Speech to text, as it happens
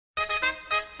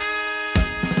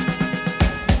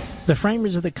The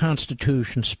framers of the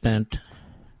Constitution spent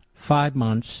 5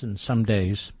 months and some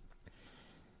days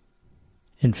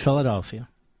in Philadelphia,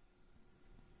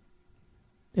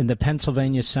 in the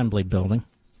Pennsylvania Assembly Building.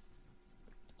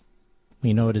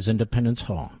 We know it as Independence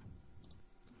Hall,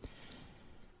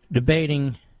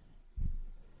 debating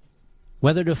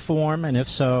whether to form, and if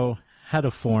so, how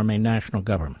to form a national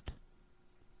government.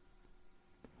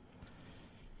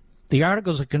 The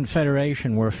Articles of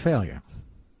Confederation were a failure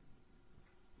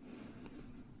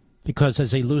because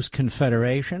as a loose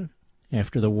confederation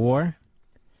after the war,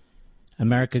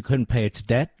 America couldn't pay its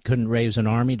debt, couldn't raise an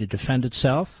army to defend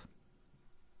itself.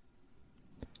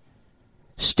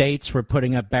 States were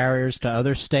putting up barriers to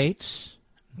other states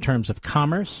in terms of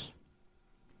commerce.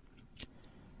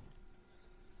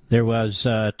 There was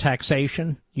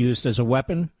taxation used as a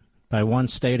weapon by one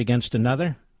state against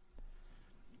another.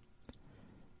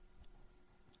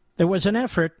 There was an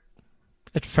effort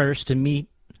at first to meet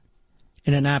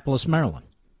in Annapolis, Maryland.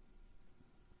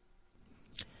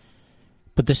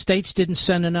 But the states didn't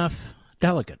send enough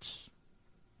delegates,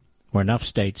 or enough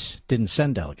states didn't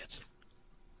send delegates.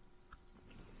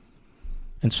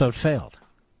 And so it failed.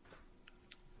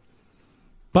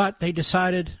 But they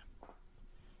decided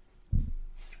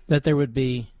that there would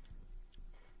be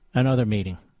another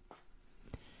meeting.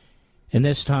 And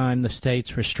this time the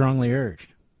states were strongly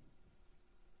urged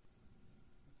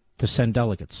to send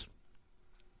delegates.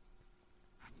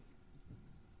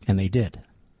 And they did.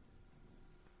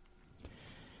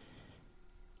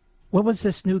 What was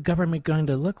this new government going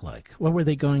to look like? What were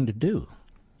they going to do?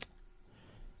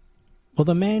 Well,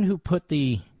 the man who put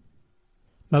the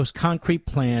most concrete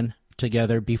plan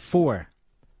together before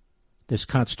this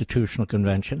Constitutional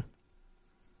Convention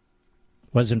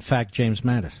was, in fact, James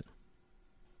Madison.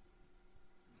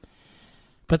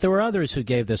 But there were others who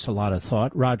gave this a lot of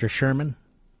thought. Roger Sherman,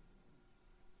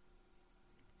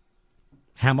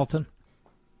 Hamilton,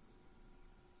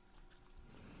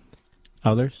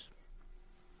 others.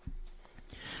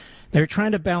 They're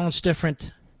trying to balance different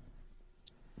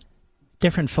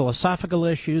philosophical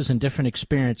issues and different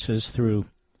experiences through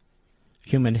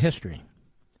human history.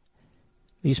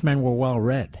 These men were well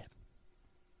read.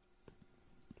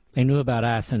 They knew about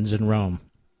Athens and Rome.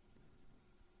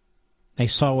 They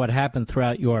saw what happened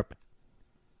throughout Europe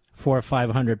 400 or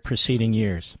 500 preceding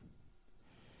years.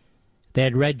 They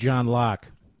had read John Locke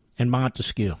and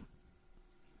Montesquieu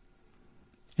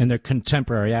and their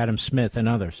contemporary Adam Smith and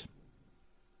others.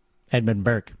 Edmund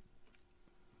Burke.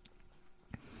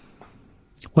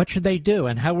 What should they do,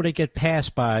 and how would it get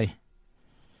passed by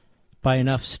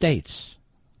enough states?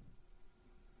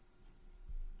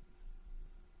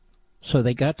 So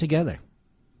they got together,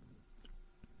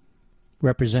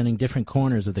 representing different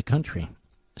corners of the country,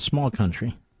 a small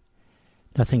country,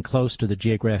 nothing close to the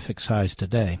geographic size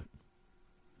today,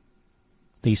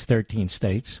 these 13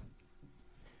 states,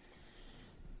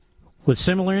 with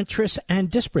similar interests and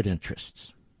disparate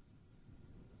interests,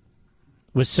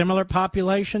 with similar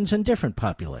populations and different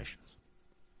populations.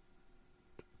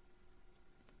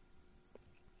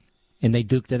 And they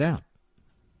duked it out.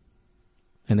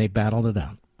 And they battled it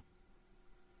out.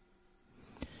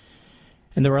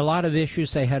 And there were a lot of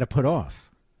issues they had to put off,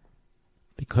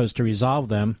 because to resolve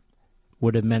them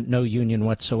would have meant no union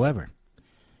whatsoever.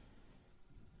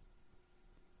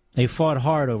 They fought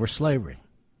hard over slavery.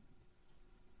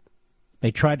 They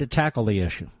tried to tackle the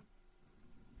issue.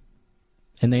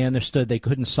 And they understood they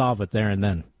couldn't solve it there and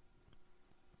then.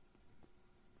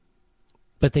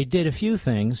 But they did a few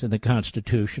things in the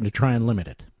Constitution to try and limit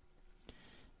it.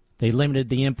 They limited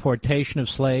the importation of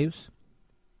slaves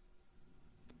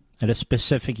at a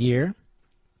specific year.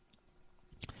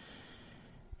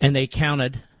 And they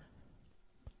counted,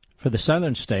 for the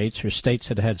southern states, or states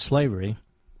that had slavery,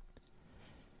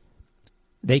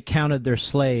 they counted their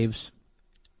slaves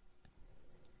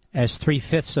as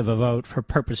 3/5 of a vote for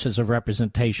purposes of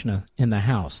representation in the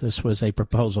House. This was a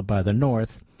proposal by the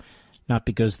North, not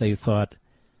because they thought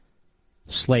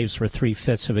slaves were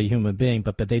 3/5 of a human being,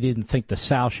 but they didn't think the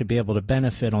South should be able to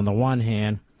benefit, on the one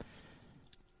hand,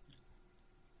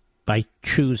 by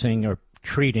choosing or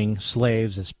treating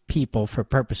slaves as people for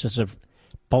purposes of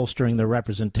bolstering their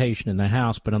representation in the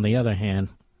House, but on the other hand,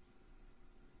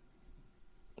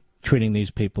 treating these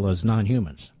people as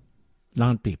non-humans,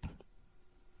 non-people.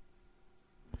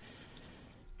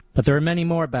 But there are many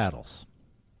more battles.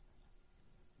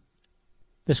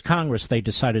 This Congress they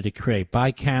decided to create,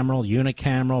 bicameral,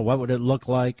 unicameral, what would it look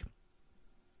like?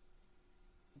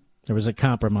 There was a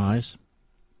compromise.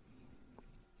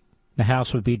 The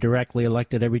House would be directly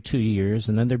elected every 2 years,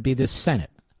 and then there'd be the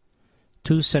Senate.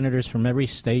 2 senators from every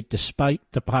state, despite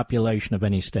the population of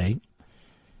any state.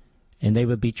 and they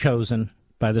would be chosen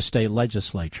by the state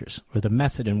legislatures, or the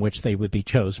method in which they would be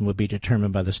chosen would be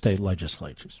determined by the state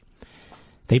legislatures.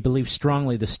 They believed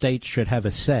strongly the states should have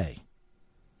a say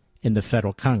in the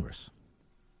federal Congress.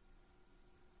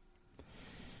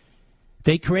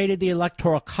 They created the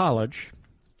Electoral College,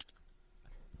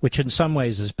 which in some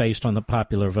ways is based on the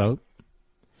popular vote,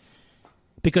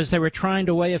 because they were trying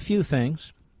to weigh a few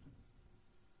things.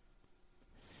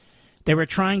 They were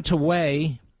trying to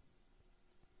weigh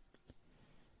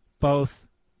both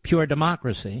pure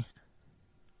democracy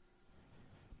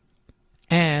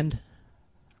and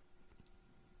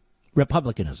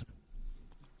republicanism.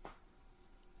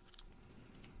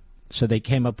 So they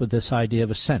came up with this idea of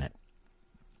a Senate.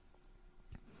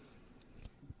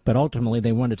 But ultimately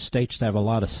they wanted states to have a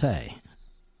lot of say.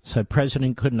 So the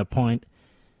president couldn't appoint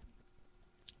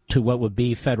to what would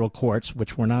be federal courts,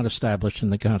 which were not established in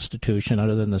the Constitution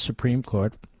other than the Supreme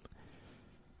Court,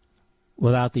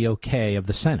 without the okay of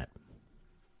the Senate.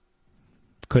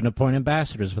 Couldn't appoint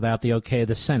ambassadors without the okay of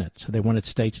the Senate, so they wanted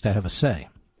states to have a say.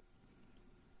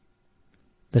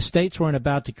 The states weren't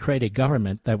about to create a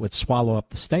government that would swallow up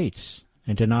the states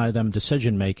and deny them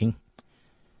decision-making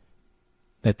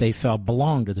that they felt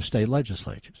belonged to the state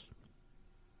legislatures.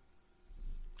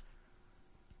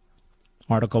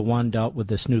 Article 1 dealt with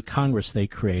this new Congress they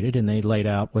created, and they laid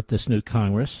out what this new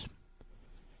Congress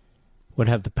would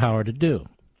have the power to do.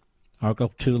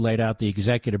 Article 2 laid out the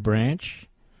executive branch.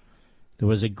 There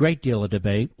was a great deal of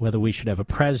debate whether we should have a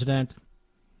president,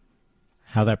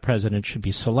 how that president should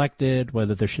be selected,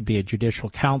 whether there should be a judicial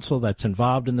council that's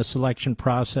involved in the selection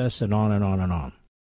process, and on and on and on.